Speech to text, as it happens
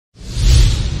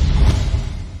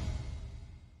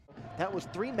That was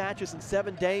 3 matches in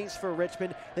 7 days for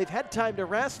Richmond. They've had time to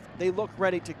rest. They look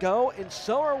ready to go, and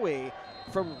so are we.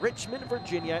 From Richmond,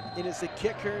 Virginia, it is the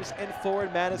Kickers and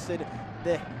Forward Madison,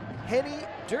 the Henny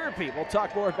Derby. We'll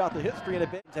talk more about the history in a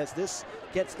bit as this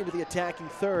gets into the attacking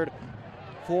third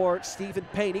for Stephen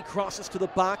Payne. He crosses to the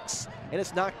box, and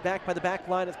it's knocked back by the back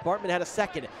line as Bartman had a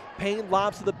second. Payne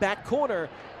lobs to the back corner.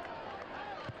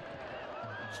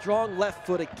 Strong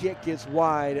left-footed kick is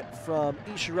wide from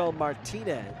Israel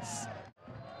Martinez.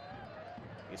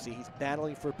 You see he's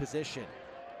battling for position.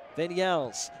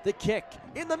 Vinyels, the kick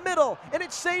in the middle, and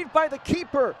it's saved by the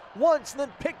keeper once, and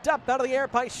then picked up out of the air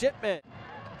by Shipman.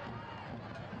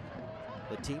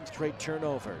 The team's trade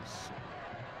turnovers.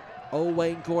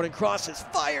 Wayne Gordon crosses,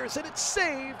 fires, and it's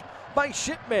saved by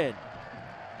Shipman.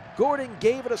 Gordon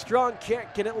gave it a strong kick,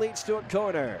 and it leads to a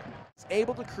corner. He's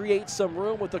able to create some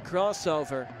room with the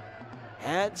crossover.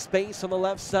 Had space on the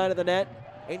left side of the net,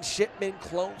 and Shipman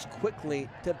closed quickly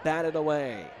to bat it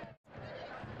away.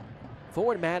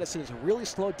 Forward Madison has really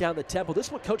slowed down the tempo. This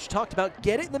is what Coach talked about.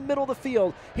 Get it in the middle of the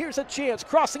field. Here's a chance.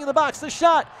 Crossing in the box. The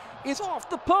shot is off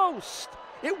the post.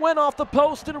 It went off the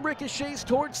post and ricochets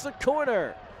towards the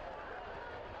corner.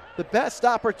 The best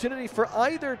opportunity for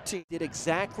either team. Did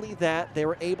exactly that. They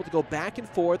were able to go back and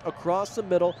forth across the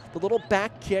middle. The little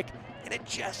back kick, and it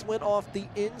just went off the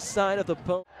inside of the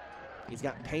post. He's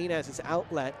got Payne as his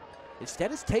outlet.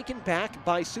 Instead, it's taken back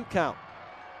by Sukau.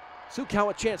 Sukau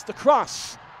a chance. The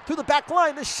cross. Through the back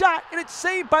line, the shot, and it's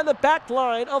saved by the back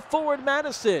line of Forward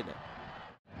Madison.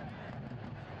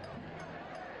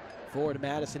 Forward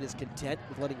Madison is content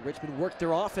with letting Richmond work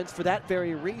their offense for that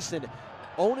very reason.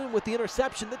 Onan with the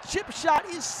interception. The chip shot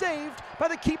is saved by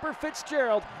the keeper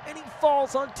Fitzgerald, and he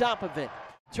falls on top of it.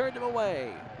 Turned him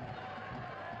away.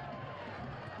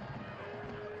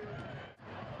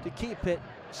 To keep it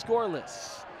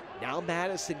scoreless. Now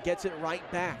Madison gets it right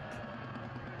back.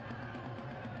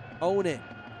 Onan.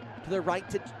 To the right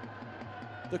to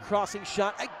the crossing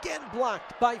shot, again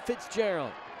blocked by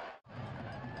Fitzgerald.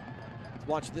 Let's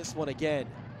watch this one again.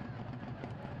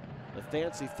 The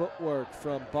fancy footwork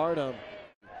from Barnum.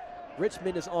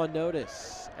 Richmond is on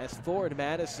notice as Forward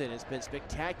Madison has been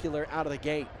spectacular out of the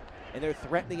gate. And they're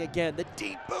threatening again. The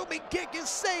deep booming kick is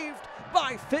saved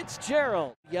by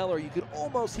Fitzgerald. Yeller, you could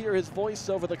almost hear his voice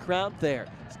over the crowd there.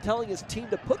 He's telling his team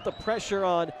to put the pressure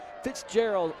on.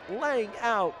 Fitzgerald laying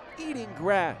out, eating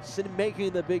grass, and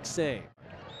making the big save.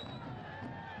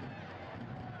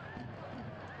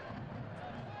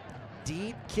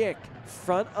 Deep kick,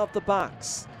 front of the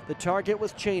box. The target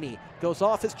was Cheney. Goes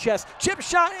off his chest. Chip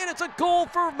shot, and it's a goal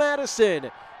for Madison.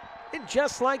 And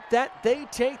just like that, they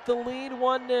take the lead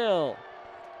 1-0.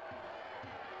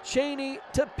 Cheney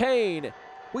to Payne.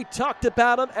 We talked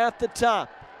about him at the top.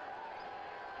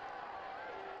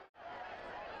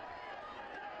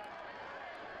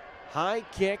 High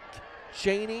kick.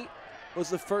 Cheney was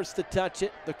the first to touch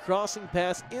it. The crossing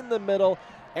pass in the middle.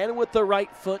 And with the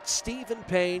right foot, Stephen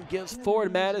Payne gives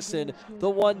Forward Madison the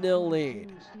 1-0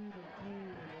 lead.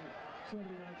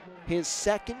 His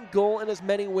second goal in as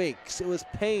many weeks. It was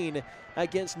Payne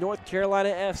against North Carolina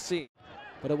FC.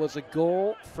 But it was a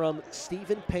goal from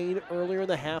Stephen Payne earlier in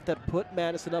the half that put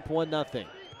Madison up 1-0.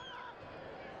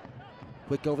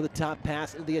 Quick over the top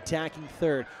pass into the attacking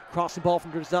third. Crossing ball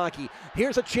from Grzaki.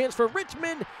 Here's a chance for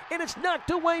Richmond, and it's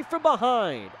knocked away from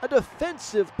behind. A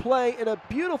defensive play and a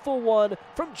beautiful one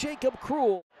from Jacob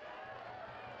Krul.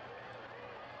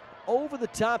 Over the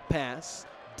top pass,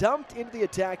 dumped into the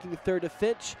attacking third to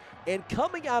Finch, and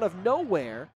coming out of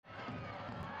nowhere,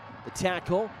 the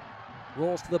tackle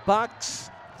rolls to the box,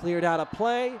 cleared out of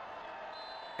play,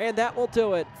 and that will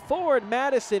do it. Forward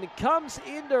Madison comes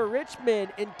into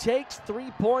Richmond and takes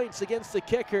 3 points against the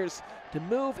Kickers to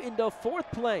move into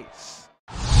 4th place.